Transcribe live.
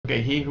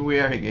Okay, here we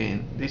are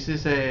again. This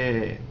is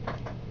a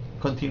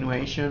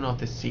continuation of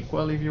the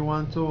sequel, if you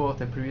want to, of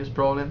the previous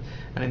problem.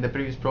 And in the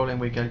previous problem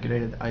we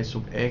calculated I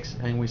sub x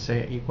and we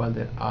say equal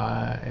to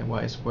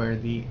y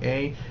squared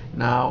dA.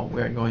 Now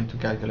we are going to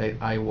calculate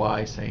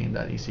iy, saying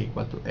that is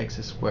equal to x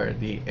squared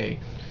dA.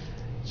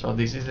 So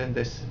this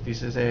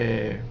is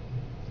a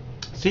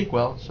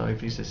sequel. So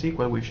if it's a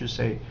sequel, we should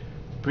say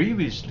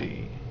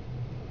previously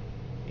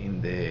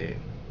in the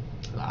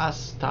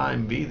last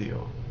time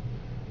video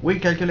we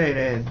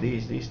calculated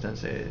these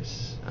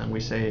distances and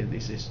we say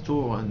this is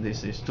 2 and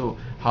this is 2.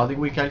 How did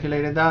we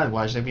calculate that?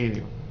 Watch the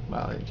video.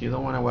 Well, if you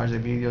don't want to watch the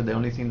video, the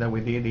only thing that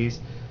we did is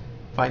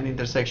find the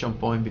intersection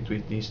point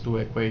between these two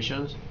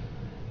equations,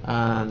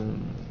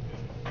 and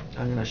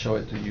I'm gonna show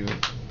it to you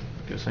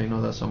because I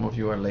know that some of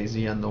you are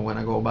lazy and don't want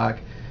to go back.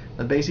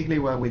 But basically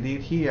what we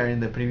did here in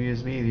the previous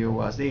video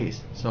was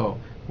this. So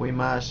we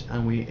mash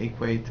and we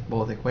equate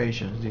both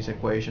equations, this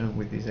equation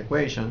with this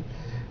equation,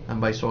 and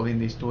by solving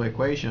these two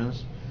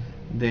equations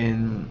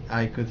then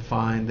I could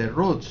find the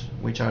roots,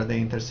 which are the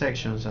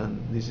intersections, and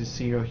this is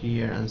 0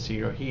 here and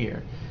 0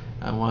 here.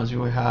 And once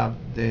you have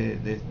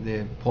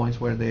the points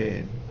where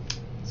the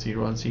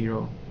 0 and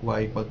 0,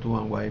 y equal 2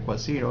 and y equal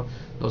 0,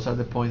 those are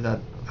the points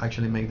that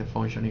actually make the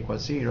function equal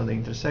 0, the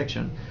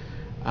intersection.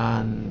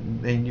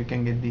 And then you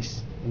can get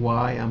this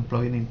y and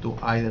plug it into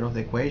either of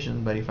the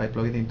equations, but if I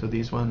plug it into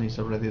this one, it's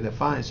already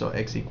defined, so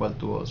x equal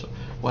 2 also.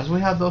 Once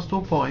we have those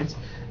 2 points,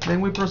 then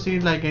we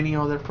proceed like any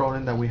other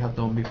problem that we have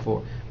done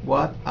before.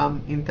 What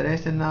I'm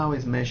interested now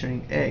is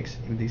measuring x.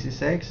 If this is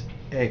x,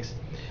 x,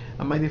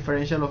 and my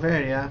differential of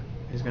area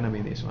is going to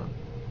be this one,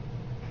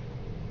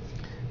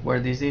 where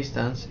this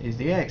distance is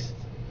the x.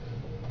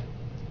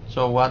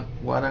 So what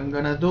I'm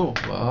going to do?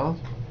 Well,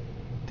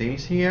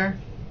 this here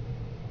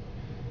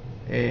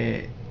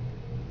is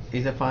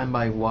defined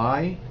by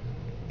y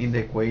in the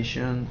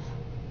equation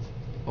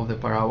of the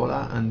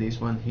parabola, and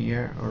this one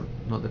here, or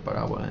not the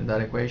parabola, in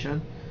that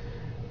equation,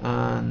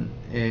 and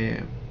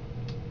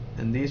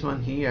this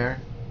one here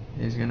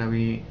is gonna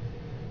be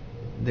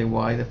the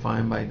y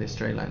defined by the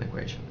straight line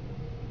equation.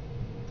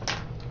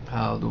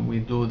 How do we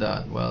do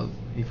that? Well,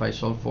 if I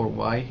solve for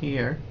y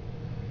here,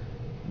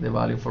 the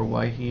value for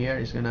y here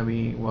is gonna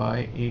be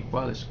y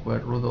equals square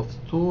root of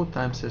 2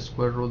 times the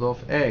square root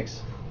of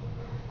x,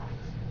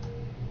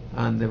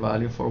 and the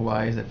value for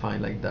y is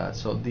defined like that.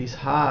 So this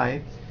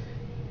height,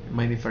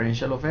 my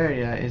differential of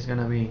area, is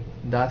gonna be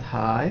that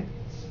height,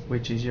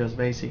 which is just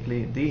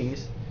basically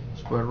this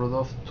square root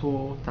of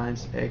 2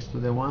 times x to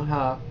the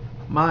 1/2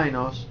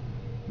 minus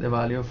the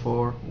value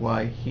for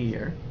y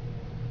here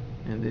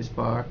in this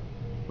part,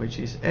 which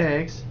is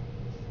x,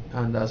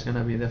 and that's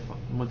gonna be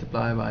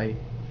multiplied by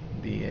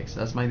dx.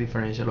 That's my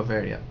differential of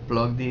area.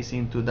 Plug this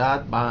into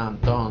that, bam,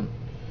 done.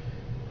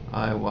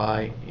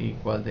 Iy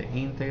equal the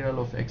integral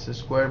of x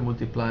squared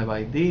multiplied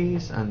by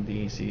this, and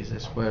this is the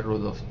square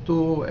root of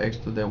 2 x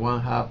to the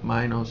 1/2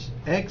 minus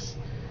x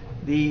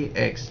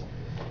dx.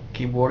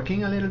 Keep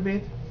working a little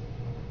bit.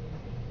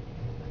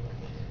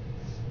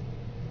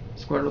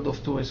 Square root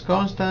of 2 is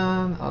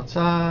constant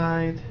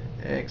outside.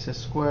 X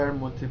squared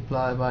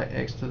multiplied by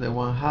x to the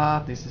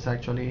 1/2. This is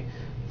actually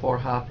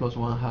 4/2 plus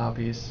 1/2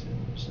 is,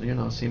 you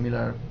know,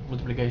 similar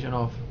multiplication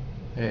of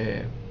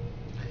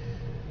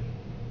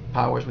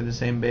powers with the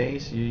same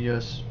base. You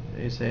just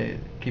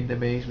keep the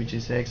base, which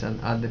is x, and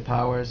add the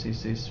powers.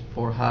 This is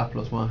 4/2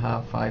 plus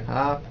 1/2,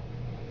 5/2,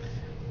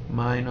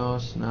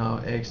 minus, now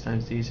x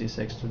times this is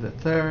x to the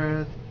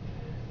 3rd,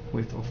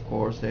 with of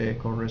course the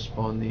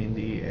corresponding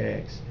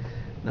dx.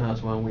 Now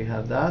when we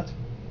have that,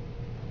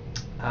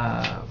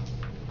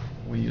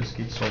 we just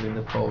keep solving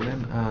the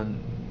problem and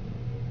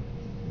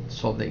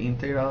solve the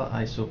integral.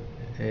 I sub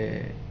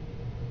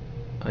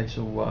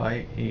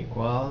y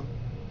equal,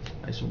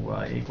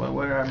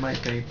 where are my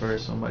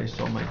papers? Somebody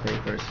stole my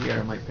papers. Here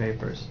are my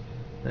papers.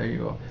 There you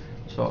go.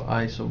 So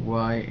I sub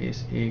y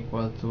is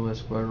equal to a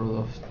square root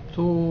of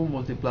 2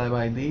 multiplied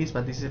by this,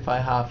 but this is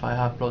 5/2.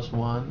 5/2 plus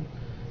 1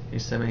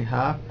 is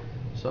 7/2.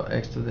 So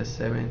x to the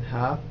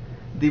 7/2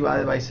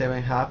 divided by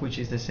 7/2, which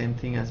is the same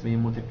thing as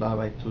being multiplied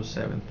by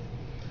 2/7,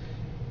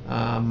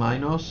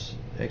 minus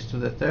x to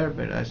the 3rd,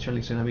 but actually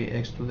it's going to be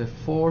x to the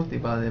 4th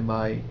divided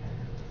by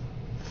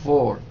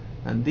 4.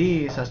 And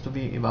this has to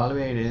be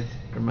evaluated.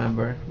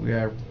 Remember, we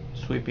are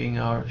sweeping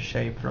our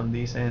shape from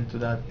this end to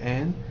that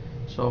end.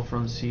 So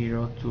from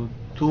 0 to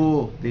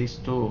 2, these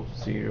two,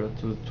 0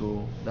 to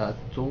 2, that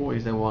 2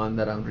 is the one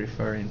that I'm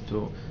referring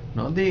to,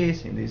 not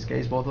this. In this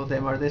case, both of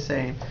them are the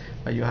same,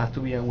 but you have to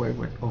be aware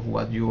of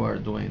what you are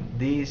doing.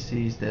 This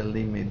is the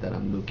limit that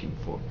I'm looking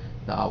for,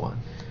 that one.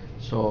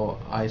 So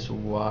I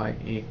sub y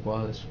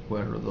equals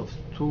square root of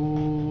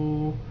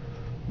 2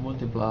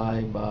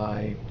 multiplied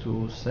by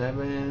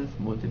 2/7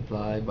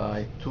 multiplied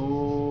by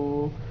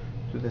 2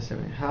 to the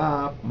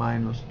 7/2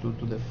 minus 2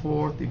 to the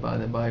 4th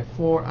divided by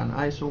 4, and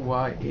I sub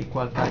y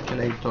equal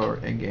calculator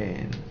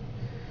again.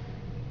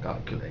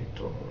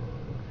 Calculator.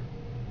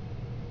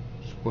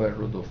 Square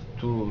root of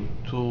 2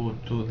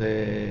 to the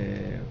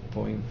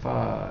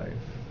 0.5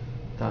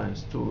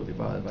 times 2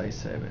 divided by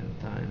 7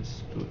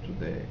 times 2 to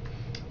the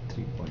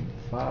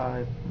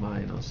 3.5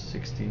 minus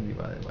 16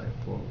 divided by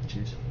 4, which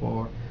is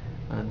 4,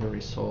 and the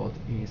result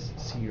is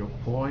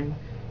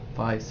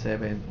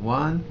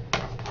 0.571.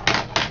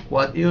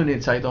 What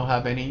units? I don't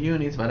have any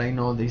units, but I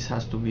know this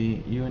has to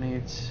be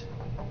units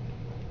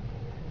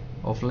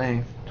of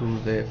length to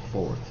the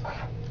fourth.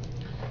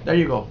 There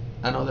you go,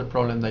 another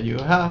problem that you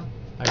have.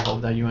 I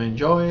hope that you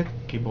enjoy it.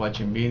 Keep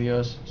watching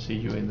videos. See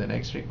you in the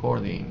next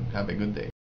recording. Have a good day.